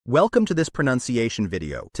Welcome to this pronunciation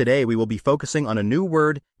video. Today we will be focusing on a new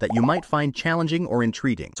word that you might find challenging or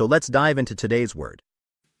intriguing. So let's dive into today's word.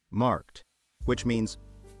 Marked, which means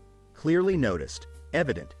clearly noticed,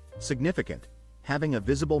 evident, significant, having a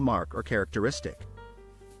visible mark or characteristic.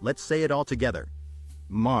 Let's say it all together.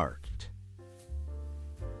 Marked.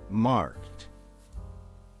 Marked.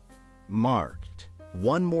 Marked.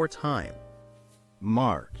 One more time.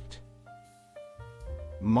 Marked.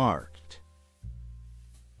 Marked.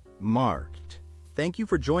 Marked. Thank you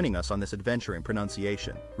for joining us on this adventure in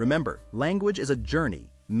pronunciation. Remember, language is a journey,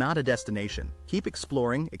 not a destination. Keep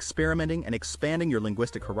exploring, experimenting, and expanding your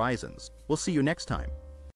linguistic horizons. We'll see you next time.